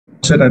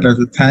outset, I'd like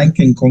to thank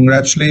and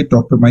congratulate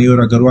Dr.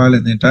 Mayur Agarwal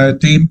and the entire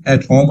team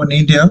at Hormone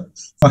India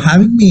for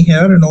having me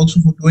here and also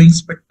for doing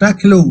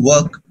spectacular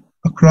work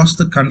across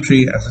the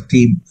country as a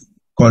team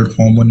called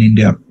Hormone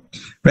India.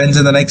 Friends,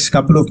 in the next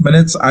couple of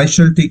minutes, I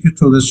shall take you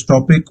through this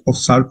topic of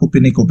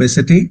sarcopenic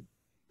obesity,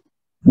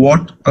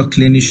 what a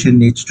clinician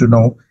needs to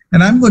know.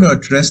 And I'm going to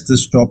address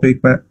this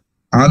topic by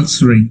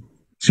answering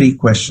 3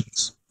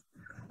 questions.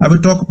 I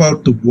will talk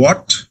about the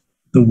what,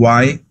 the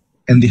why,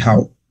 and the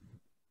how.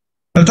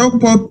 I'll talk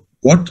about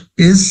what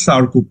is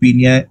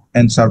sarcopenia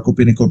and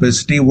sarcopenic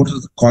obesity, what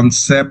is the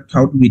concept,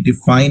 how do we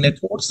define it,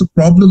 what's the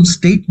problem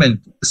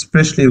statement,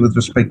 especially with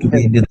respect to the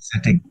Indian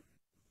setting.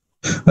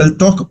 I'll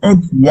talk about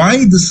why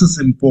this is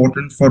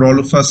important for all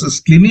of us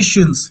as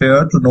clinicians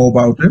here to know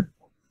about it.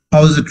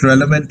 How is it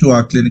relevant to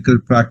our clinical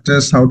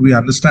practice? How do we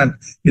understand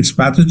its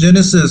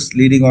pathogenesis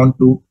leading on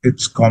to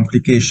its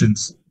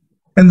complications?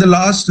 And the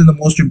last and the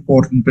most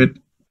important bit,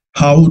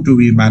 how do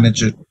we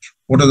manage it?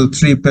 What are the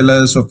 3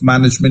 pillars of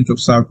management of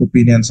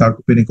sarcopenia and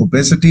sarcopenic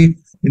obesity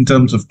in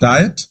terms of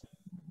diet,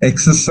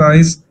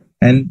 exercise,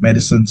 and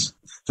medicines?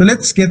 So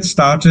let's get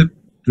started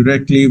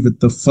directly with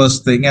the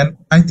first thing. And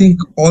I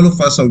think all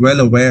of us are well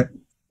aware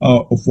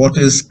of what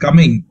is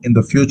coming in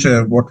the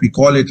future, what we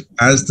call it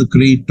as the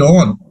Grey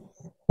Dawn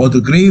or the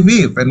Grey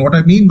Wave. And what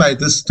I mean by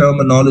this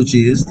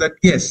terminology is that,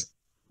 yes,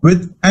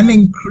 with an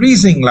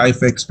increasing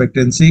life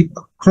expectancy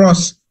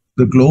across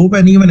the globe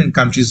and even in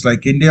countries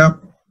like India,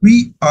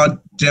 we are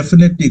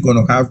definitely going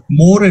to have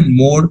more and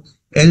more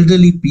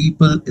elderly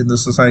people in the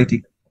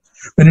society.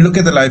 When you look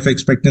at the life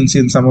expectancy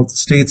in some of the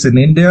states in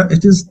India,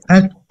 it is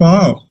at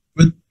par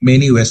with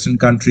many Western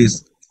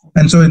countries.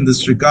 And so in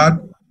this regard,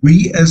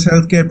 we as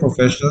healthcare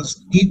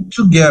professionals need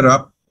to gear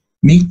up,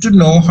 need to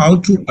know how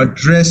to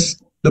address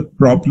the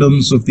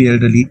problems of the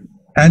elderly,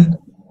 and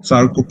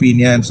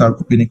sarcopenia and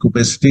sarcopenic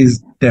obesity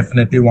is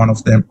definitely one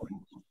of them.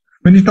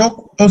 When you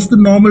talk of the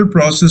normal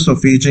process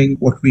of aging,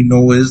 what we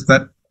know is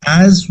that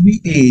as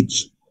we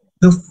age,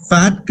 the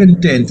fat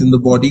content in the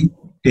body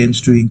tends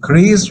to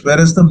increase,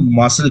 whereas the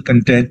muscle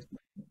content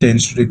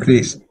tends to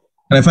decrease.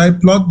 And if I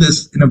plot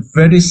this in a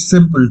very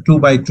simple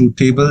 2x2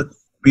 table,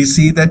 we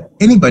see that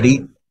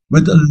anybody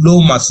with a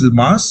low muscle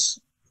mass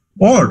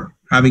or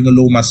having a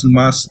low muscle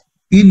mass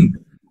in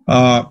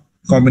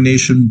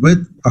combination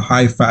with a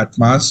high fat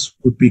mass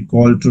would be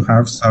called to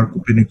have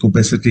sarcopenic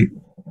obesity.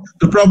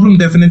 The problem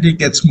definitely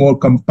gets more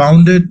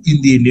compounded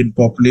in the Indian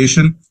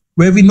population,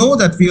 where we know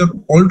that we are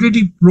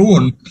already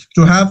prone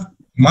to have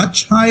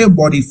much higher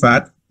body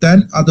fat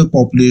than other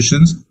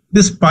populations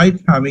despite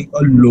having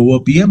a lower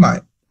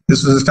BMI.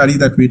 This was a study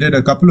that we did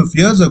a couple of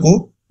years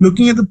ago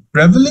looking at the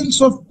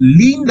prevalence of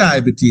lean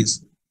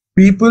diabetes,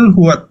 people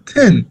who are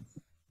thin,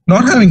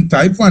 not having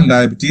type 1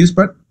 diabetes,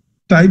 but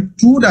type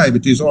 2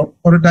 diabetes or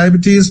a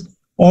diabetes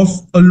of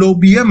a low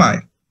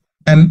BMI,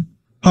 and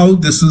how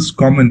this is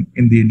common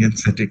in the Indian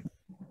setting.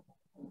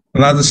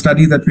 Another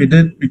study that we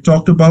did, we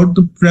talked about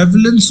the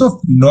prevalence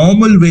of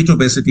normal weight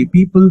obesity,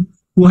 people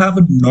who have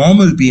a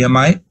normal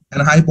BMI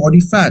and high body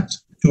fat.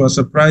 To our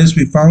surprise,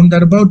 we found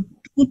that about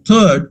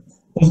 2/3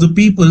 of the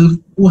people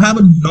who have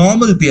a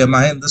normal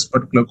BMI in this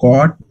particular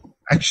cohort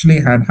actually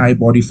had high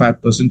body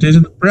fat percentage,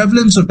 and the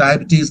prevalence of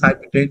diabetes,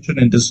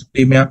 hypertension, and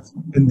dyslipidemia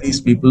in these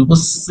people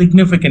was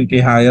significantly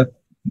higher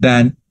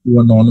than who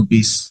are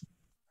non-obese.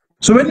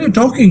 So when you're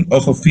talking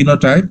of a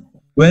phenotype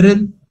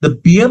wherein the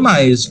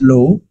BMI is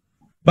low,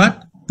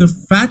 but the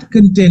fat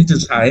content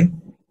is high,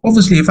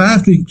 obviously if I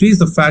have to increase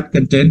the fat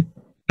content,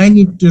 I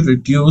need to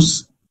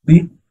reduce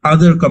the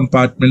other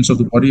compartments of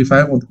the body if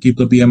I want to keep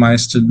the BMI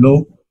still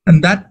low.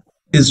 And that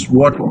is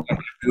what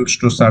contributes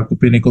to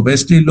sarcopenic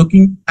obesity.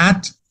 Looking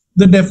at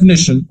the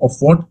definition of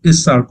what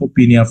is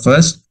sarcopenia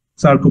first.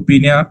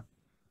 Sarcopenia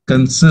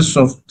consists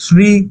of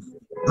 3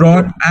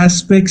 broad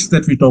aspects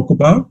that we talk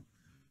about.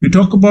 We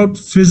talk about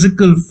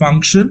physical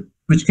function,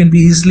 which can be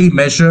easily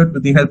measured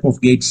with the help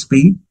of gait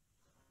speed.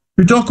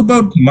 We talk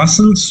about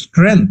muscle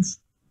strength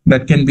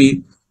that can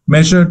be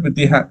measured with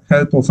the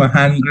help of a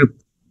hand grip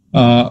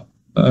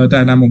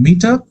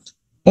dynamometer,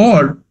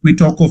 or we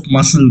talk of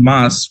muscle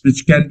mass,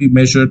 which can be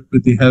measured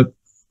with the help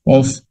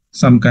of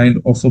some kind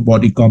of a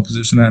body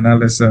composition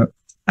analysis.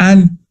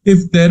 And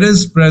if there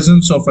is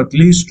presence of at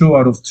least 2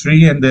 out of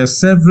 3, and there are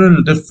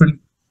several different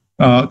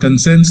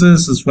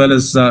consensus as well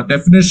as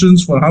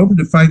definitions for how to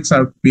define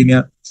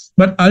sarcopenia,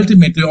 but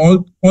ultimately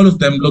all of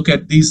them look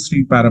at these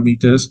 3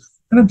 parameters,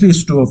 and at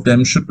least 2 of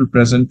them should be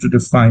present to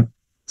define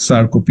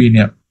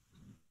sarcopenia.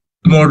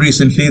 More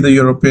recently, the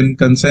European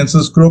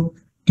Consensus Group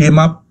came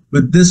up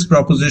with this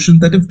proposition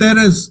that if there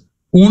is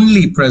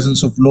only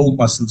presence of low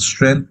muscle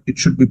strength, it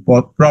should be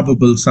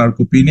probable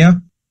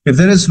sarcopenia. If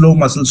there is low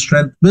muscle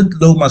strength with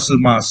low muscle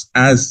mass,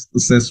 as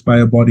assessed by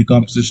a body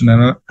composition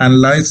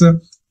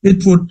analyzer,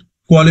 it would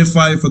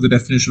qualify for the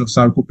definition of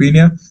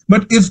sarcopenia.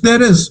 But if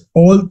there is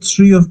all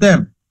 3 of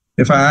them,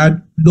 if I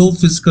add low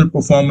physical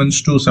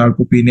performance to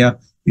sarcopenia,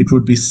 it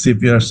would be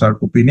severe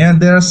sarcopenia. And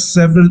there are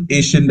several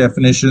Asian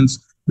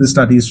definitions, the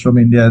studies from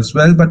India as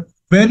well. But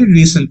very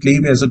recently,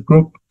 there's a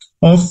group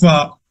of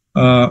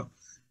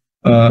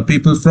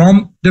people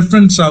from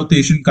different South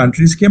Asian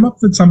countries came up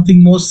with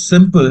something more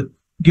simple,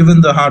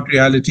 given the hard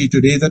reality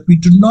today that we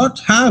do not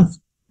have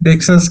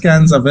DEXA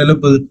scans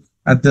available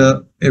at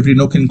the every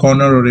nook and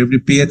corner or every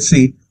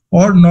PHC,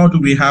 or nor do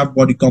we have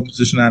body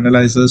composition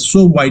analyzers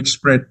so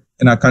widespread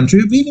in our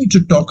country. We need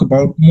to talk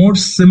about more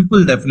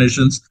simple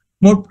definitions,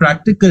 more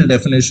practical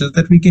definitions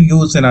that we can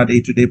use in our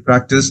day-to-day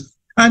practice,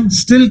 and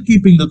still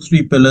keeping the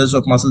three pillars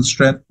of muscle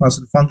strength,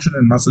 muscle function,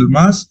 and muscle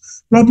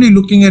mass, probably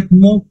looking at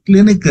more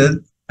clinical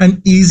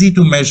and easy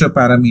to measure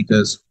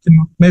parameters. We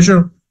can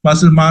measure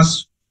muscle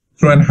mass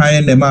through an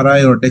high-end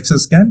MRI or DEXA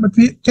scan, but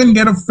we can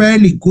get a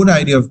fairly good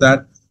idea of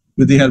that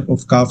with the help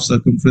of calf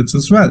circumference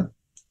as well.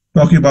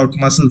 Talking about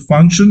muscle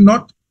function,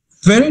 not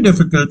very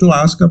difficult to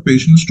ask our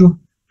patients to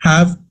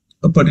have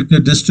a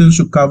particular distance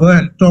to cover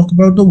and talk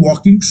about the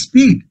walking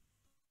speed.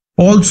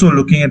 Also,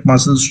 looking at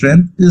muscle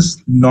strength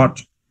is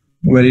not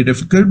very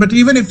difficult, but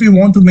even if we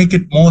want to make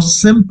it more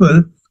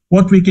simple,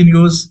 what we can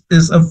use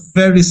is a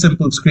very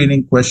simple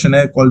screening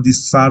questionnaire called the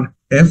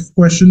SAR-F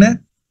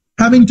questionnaire,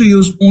 having to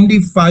use only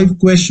 5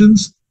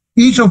 questions,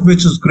 each of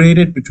which is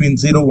graded between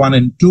 0, 1,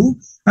 and 2.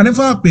 And if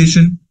our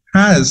patient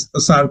has a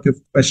SAR-F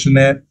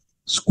questionnaire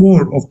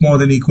score of more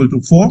than equal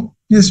to 4,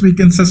 yes, we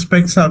can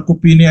suspect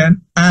sarcopenia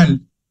and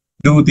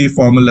do the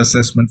formal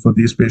assessment for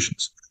these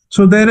patients.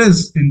 So there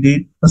is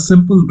indeed a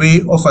simple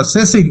way of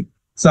assessing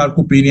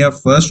sarcopenia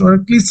first, or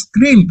at least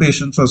screen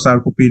patients for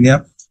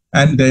sarcopenia,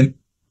 and then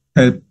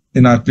help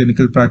in our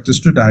clinical practice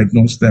to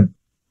diagnose them.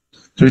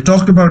 So we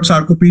talked about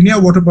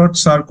sarcopenia. What about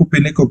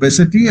sarcopenic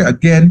obesity?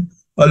 Again,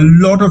 a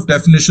lot of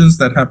definitions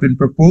that have been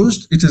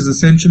proposed. It is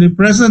essentially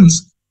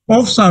presence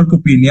of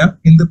sarcopenia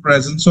in the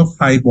presence of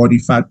high body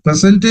fat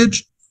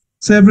percentage.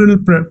 Several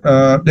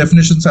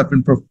definitions have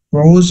been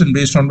proposed, and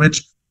based on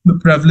which the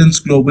prevalence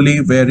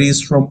globally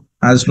varies from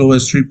as low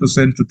as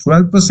 3% to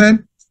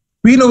 12%.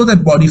 We know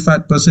that body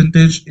fat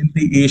percentage in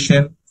the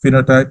Asian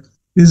phenotype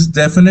is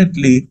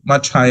definitely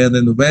much higher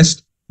than the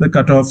West. The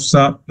cutoffs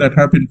that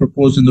have been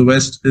proposed in the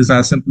West is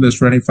as simple as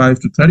 25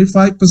 to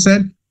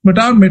 35%, but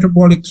our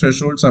metabolic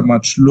thresholds are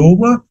much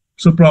lower,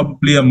 so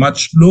probably a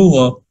much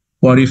lower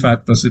body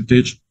fat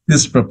percentage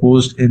is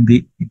proposed in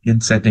the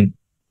Indian setting.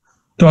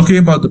 Talking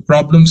about the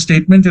problem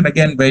statement, and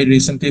again, very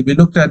recently, we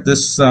looked at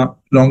this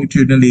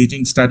longitudinal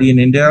aging study in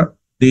India,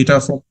 data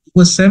from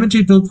over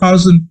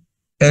 72,000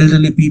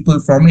 elderly people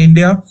from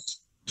India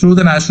through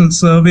the national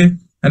survey,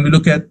 and we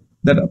look at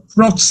that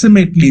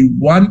approximately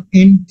 1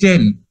 in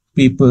 10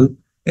 people,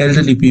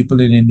 elderly people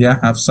in India,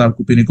 have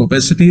sarcopenic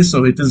obesity.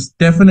 So it is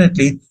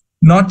definitely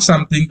not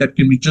something that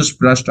can be just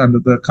brushed under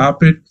the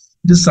carpet.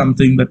 It is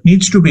something that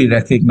needs to be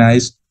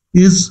recognized,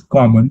 is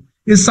common,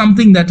 is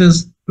something that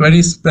is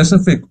very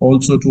specific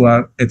also to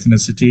our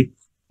ethnicity,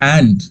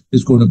 and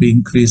is going to be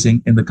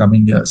increasing in the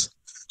coming years.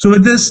 So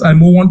with this, I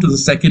move on to the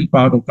second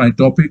part of my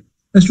topic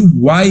as to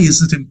why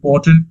is it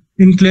important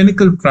in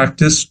clinical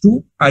practice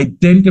to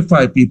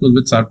identify people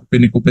with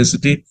sarcopenic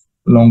obesity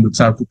along with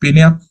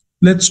sarcopenia.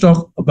 Let's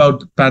talk about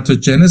the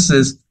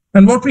pathogenesis.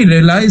 And what we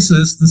realize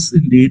is this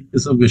indeed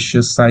is a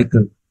vicious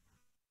cycle.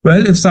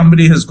 Well, if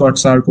somebody has got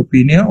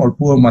sarcopenia or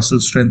poor muscle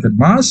strength and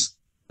mass,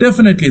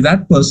 definitely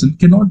that person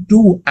cannot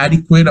do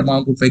adequate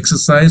amount of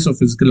exercise or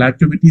physical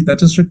activity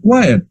that is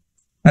required.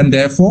 And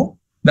therefore,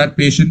 that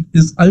patient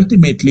is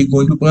ultimately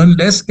going to burn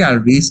less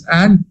calories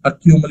and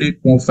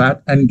accumulate more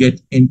fat and get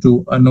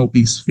into an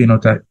obese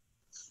phenotype.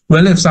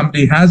 Well, if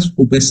somebody has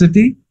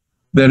obesity,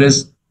 there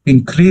is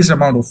increased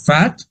amount of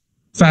fat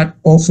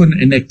often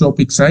in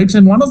ectopic sites,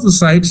 and one of the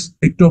sites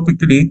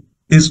ectopically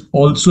is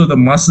also the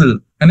muscle.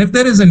 And if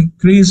there is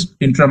increased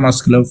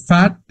intramuscular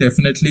fat,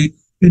 definitely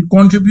it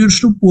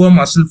contributes to poor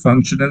muscle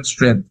function and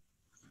strength.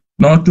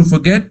 Not to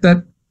forget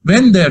that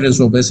when there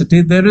is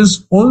obesity, there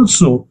is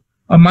also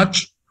a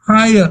much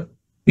higher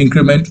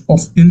increment of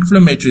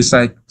inflammatory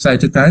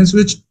cytokines,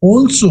 which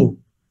also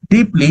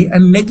deeply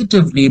and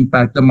negatively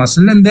impact the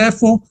muscle, and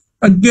therefore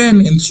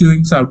again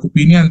ensuing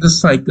sarcopenia, and this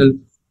cycle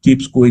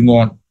keeps going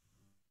on.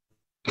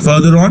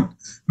 Further on,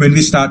 when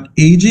we start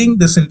aging,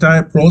 this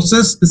entire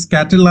process is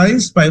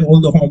catalyzed by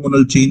all the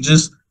hormonal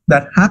changes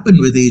that happen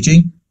with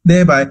aging,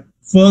 thereby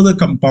further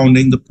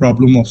compounding the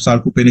problem of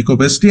sarcopenic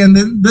obesity. And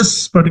in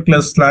this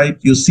particular slide,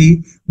 you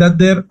see that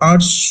there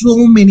are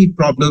so many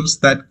problems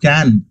that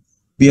can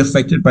be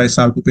affected by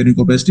sarcopenic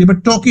obesity.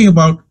 But talking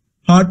about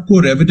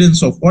hardcore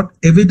evidence, of what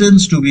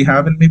evidence do we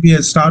have? And maybe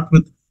I'll start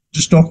with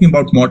just talking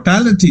about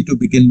mortality to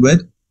begin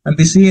with. And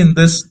we see in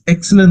this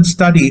excellent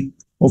study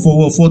of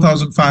over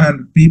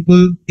 4,500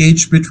 people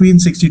aged between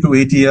 60 to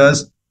 80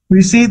 years,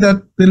 we see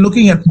that they're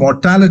looking at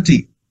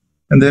mortality,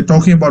 and they're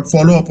talking about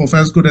follow-up of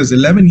as good as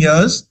 11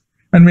 years.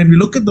 And when we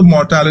look at the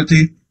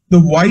mortality, the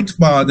white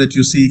bar that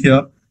you see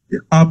here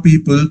are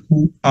people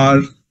who are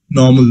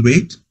normal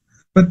weight.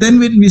 But then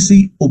when we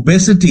see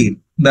obesity,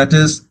 that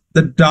is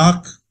the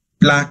dark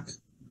black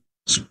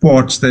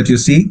spots that you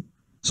see.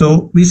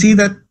 So we see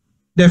that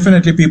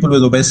definitely people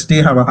with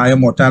obesity have a higher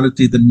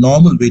mortality than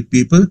normal weight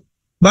people.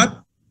 But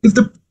if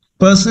the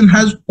person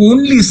has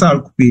only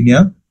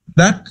sarcopenia,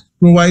 that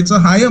provides a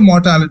higher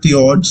mortality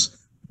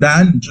odds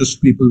than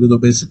just people with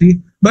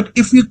obesity. But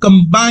if you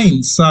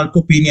combine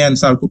sarcopenia and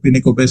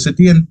sarcopenic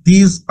obesity, and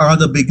these are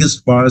the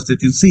biggest bars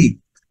that you see.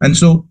 And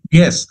so,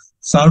 yes,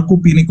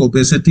 sarcopenic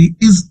obesity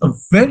is a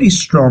very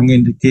strong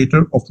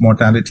indicator of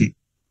mortality.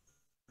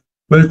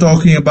 We're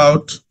talking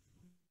about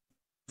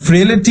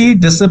frailty,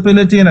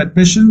 disability, and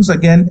admissions.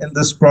 Again, in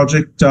this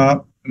project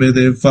where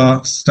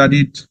they've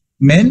studied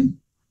men,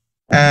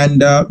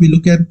 and we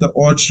look at the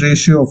odds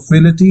ratio of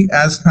frailty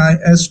as high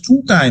as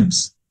 2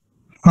 times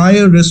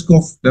higher risk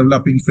of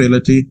developing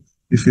frailty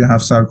if you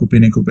have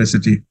sarcopenic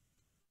obesity.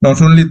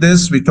 Not only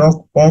this, we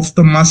talk of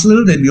the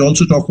muscle, then we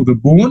also talk of the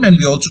bone, and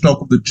we also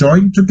talk of the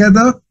joint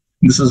together.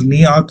 This is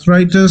knee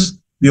arthritis.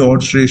 The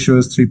odds ratio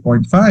is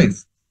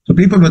 3.5. So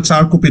people with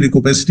sarcopenic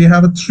obesity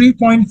have a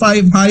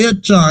 3.5 higher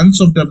chance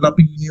of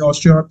developing knee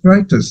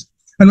osteoarthritis.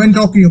 And when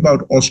talking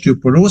about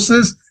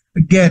osteoporosis,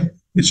 again,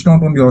 it's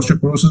not only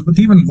osteoporosis, but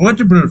even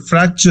vertebral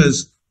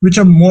fractures, which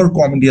are more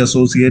commonly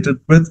associated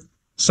with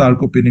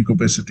sarcopenic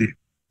obesity.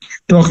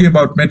 Talking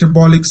about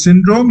metabolic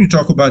syndrome, you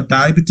talk about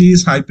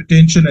diabetes,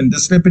 hypertension, and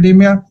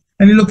dyslipidemia,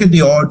 and you look at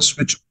the odds,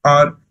 which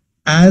are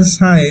as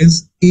high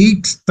as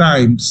 8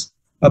 times.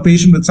 A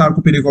patient with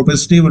sarcopenic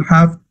obesity will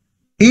have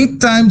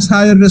 8 times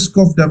higher risk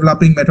of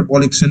developing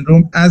metabolic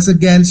syndrome as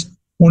against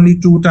only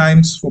 2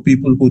 times for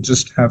people who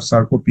just have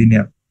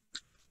sarcopenia.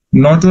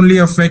 Not only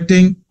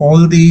affecting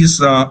all these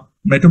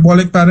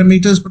metabolic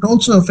parameters, but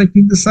also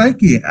affecting the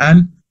psyche.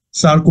 And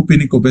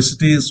sarcopenic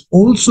obesity has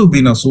also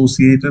been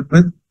associated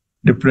with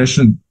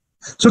depression.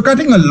 So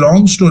cutting a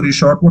long story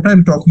short, what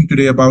I'm talking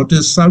today about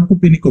is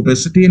sarcopenic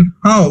obesity and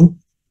how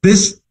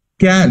this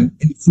can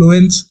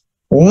influence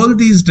all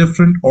these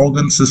different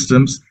organ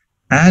systems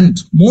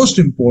and, most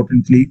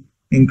importantly,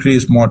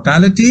 increase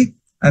mortality.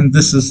 And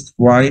this is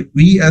why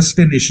we as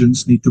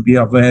clinicians need to be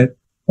aware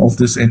of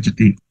this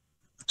entity.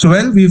 So,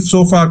 well, we've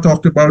so far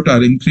talked about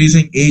our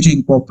increasing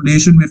aging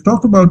population. We've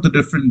talked about the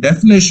different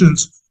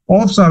definitions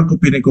of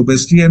sarcopenic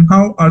obesity and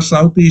how our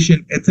South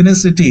Asian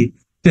ethnicity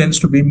tends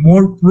to be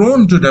more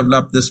prone to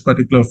develop this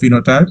particular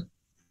phenotype.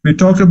 We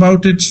talked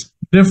about its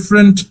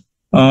different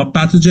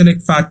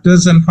pathogenic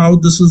factors and how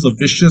this is a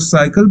vicious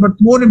cycle. But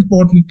more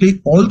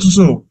importantly,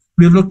 also,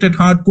 we've looked at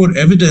hardcore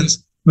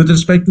evidence with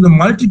respect to the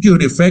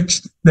multitude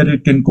effects that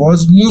it can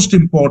cause. Most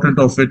important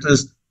of it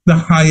is the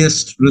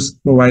highest risk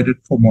provided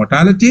for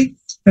mortality.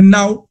 And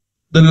now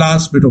the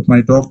last bit of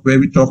my talk, where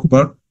we talk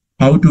about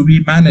how do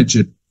we manage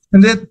it.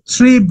 And there are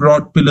 3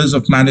 broad pillars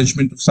of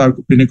management of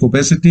sarcopenic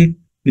obesity.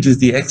 It is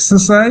the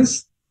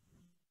exercise,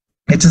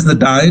 it is the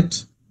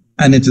diet,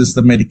 and it is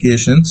the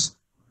medications.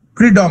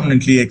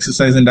 Predominantly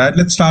exercise and diet.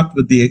 Let's start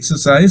with the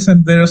exercise.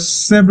 And there are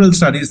several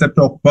studies that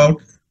talk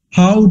about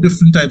how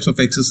different types of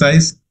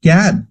exercise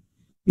can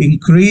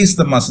increase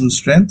the muscle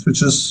strength,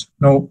 which is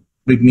no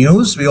big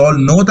news. We all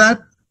know that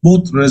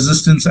both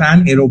resistance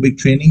and aerobic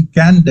training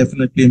can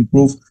definitely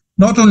improve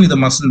not only the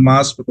muscle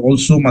mass, but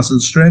also muscle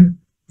strength.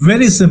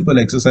 Very simple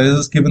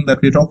exercises, given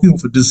that we're talking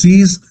of a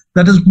disease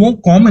that is more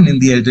common in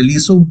the elderly.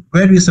 So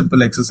very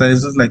simple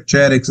exercises like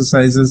chair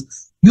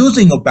exercises,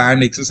 using a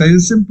band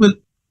exercise, simple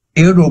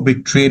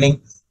aerobic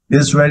training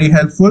is very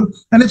helpful.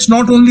 And it's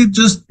not only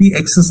just the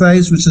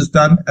exercise which is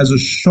done as a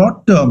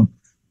short-term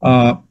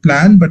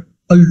plan, but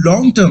a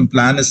long-term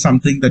plan is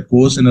something that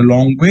goes in a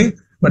long way.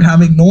 But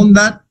having known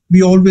that,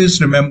 we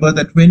always remember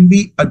that when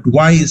we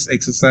advise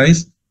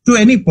exercise to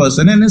any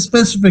person, and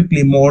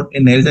specifically more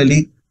in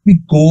elderly, we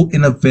go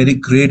in a very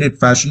graded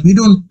fashion. We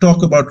don't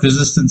talk about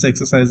resistance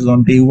exercises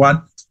on day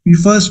 1. We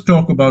first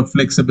talk about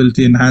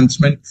flexibility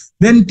enhancement,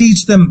 then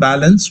teach them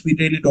balance. We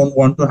really don't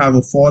want to have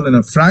a fall and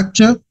a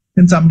fracture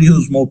in somebody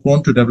who's more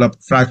prone to develop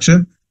a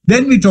fracture.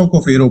 Then we talk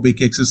of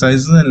aerobic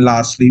exercises, and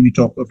lastly, we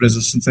talk of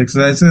resistance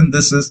exercises. And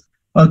this is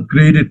a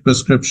graded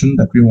prescription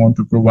that we want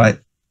to provide.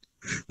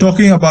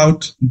 Talking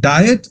about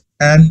diet,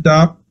 and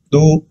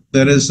though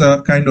there is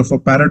a kind of a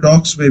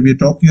paradox where we're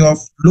talking of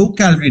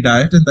low-calorie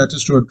diet, and that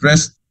is to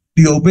address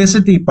the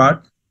obesity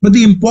part, but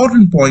the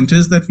important point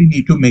is that we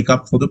need to make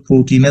up for the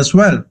protein as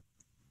well.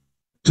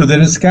 So there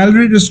is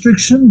calorie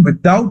restriction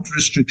without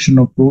restriction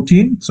of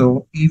protein.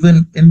 So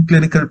even in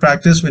clinical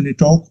practice, when we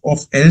talk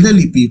of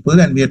elderly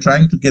people and we are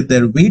trying to get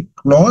their weight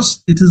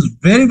loss, it is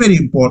very, very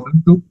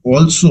important to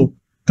also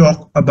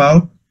talk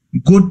about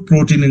good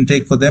protein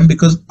intake for them,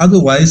 because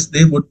otherwise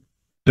they would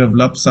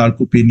develop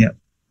sarcopenia.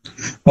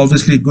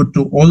 Obviously, good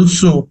to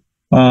also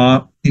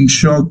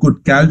ensure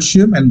good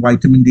calcium and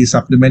vitamin D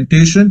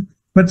supplementation.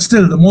 But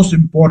still, the most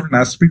important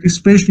aspect,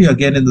 especially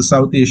again in the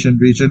South Asian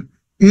region,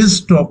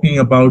 is talking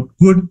about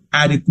good,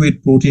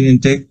 adequate protein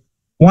intake,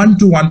 1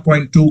 to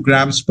 1.2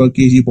 grams per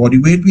kg body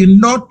weight. We're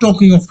not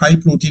talking of high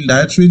protein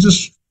diets. We're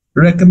just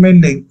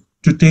recommending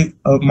to take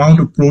an amount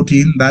of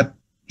protein that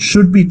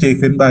should be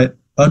taken by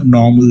a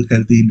normal,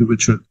 healthy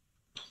individual.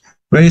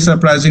 Very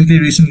surprisingly,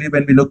 recently,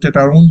 when we looked at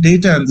our own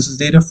data, and this is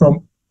data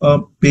from a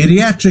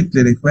bariatric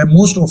clinic where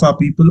most of our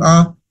people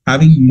are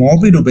having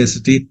morbid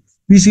obesity,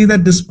 we see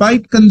that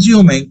despite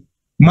consuming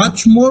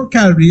much more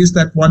calories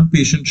that one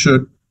patient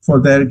should, for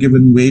their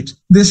given weight,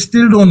 they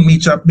still don't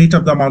meet up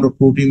the amount of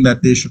protein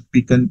that they should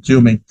be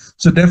consuming.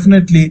 So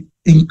definitely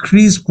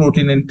increase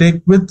protein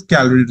intake with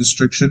calorie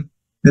restriction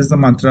is the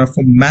mantra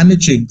for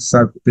managing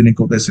sarcopenic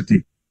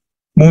obesity.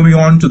 Moving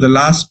on to the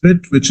last bit,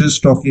 which is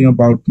talking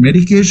about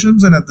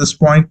medications. And at this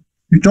point,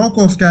 we talk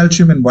of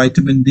calcium and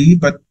vitamin D,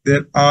 but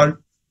there are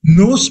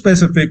no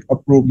specific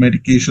approved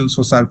medications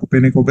for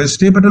sarcopenic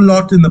obesity, but a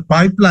lot in the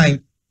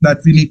pipeline that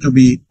we need to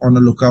be on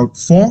the lookout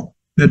for.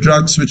 The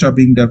drugs which are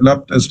being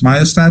developed as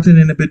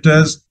myostatin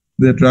inhibitors,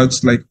 the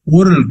drugs like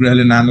oral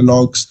ghrelin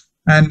analogs,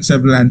 and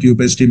several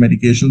anti-obesity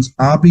medications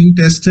are being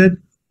tested.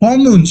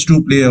 Hormones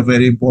do play a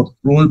very important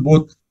role.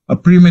 Both a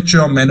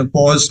premature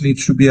menopause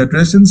needs to be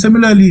addressed, and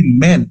similarly in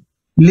men,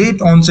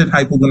 late onset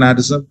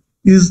hypogonadism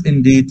is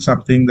indeed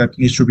something that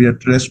needs to be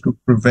addressed to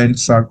prevent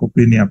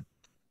sarcopenia.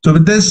 So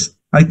with this,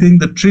 I think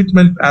the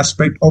treatment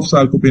aspect of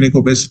sarcopenic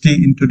obesity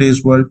in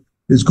today's world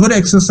is good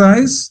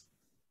exercise,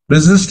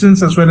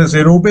 resistance as well as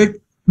aerobic,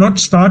 not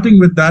starting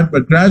with that,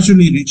 but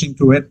gradually reaching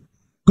to it.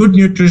 Good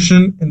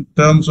nutrition in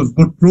terms of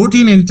good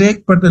protein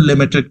intake, but a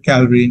limited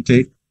calorie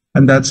intake.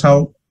 And that's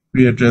how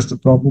we address the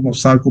problem of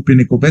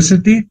sarcopenic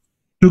obesity.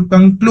 To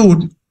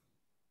conclude,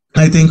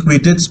 I think we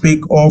did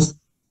speak of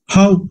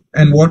how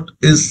and what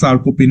is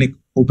sarcopenic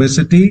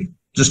obesity,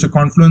 just a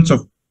confluence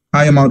of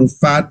high amount of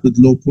fat with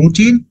low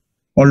protein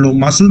or low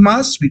muscle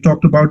mass. We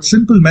talked about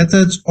simple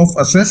methods of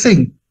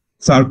assessing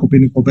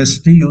sarcopenic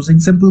obesity using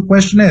simple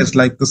questionnaires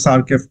like the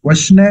SARC-F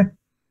questionnaire,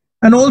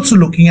 and also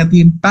looking at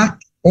the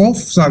impact of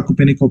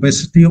sarcopenic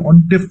obesity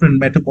on different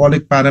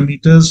metabolic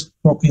parameters,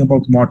 talking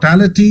about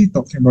mortality,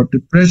 talking about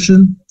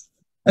depression,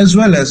 as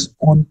well as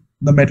on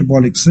the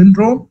metabolic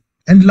syndrome.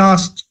 And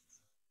last,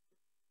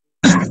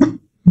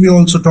 we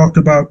also talked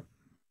about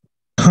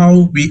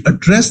how we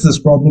address this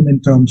problem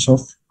in terms of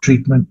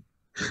treatment.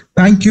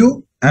 Thank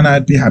you, and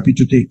I'd be happy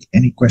to take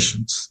any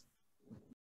questions.